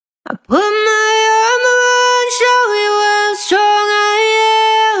I put my armor on, show you how strong I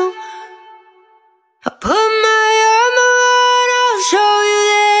am. I put my armor on, I'll show you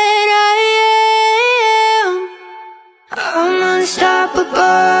that I am. I'm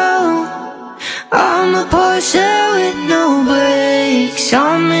unstoppable. I'm a Porsche with no brakes.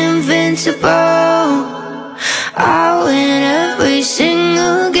 I'm invincible. I win every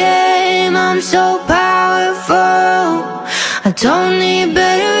single game. I'm so powerful. I don't need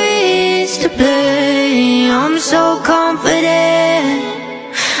batteries to play. I'm so confident.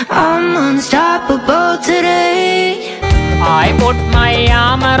 I'm unstoppable today. I put my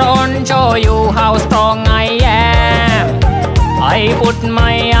armor on, show you how strong I am. I put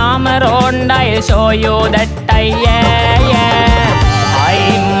my armor on, I'll show you that I am.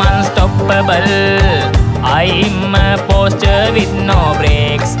 I'm unstoppable. I'm a Porsche with no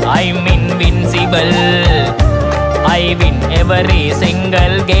brakes. I'm invincible. I win every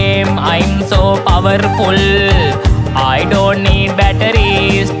single game. I'm so powerful. I don't need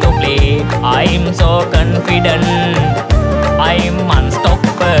batteries to play. I'm so confident. I'm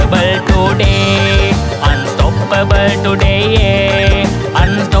unstoppable today. Unstoppable today.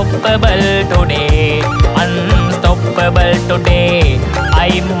 Unstoppable today. Unstoppable today.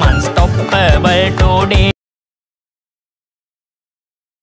 I'm unstoppable today.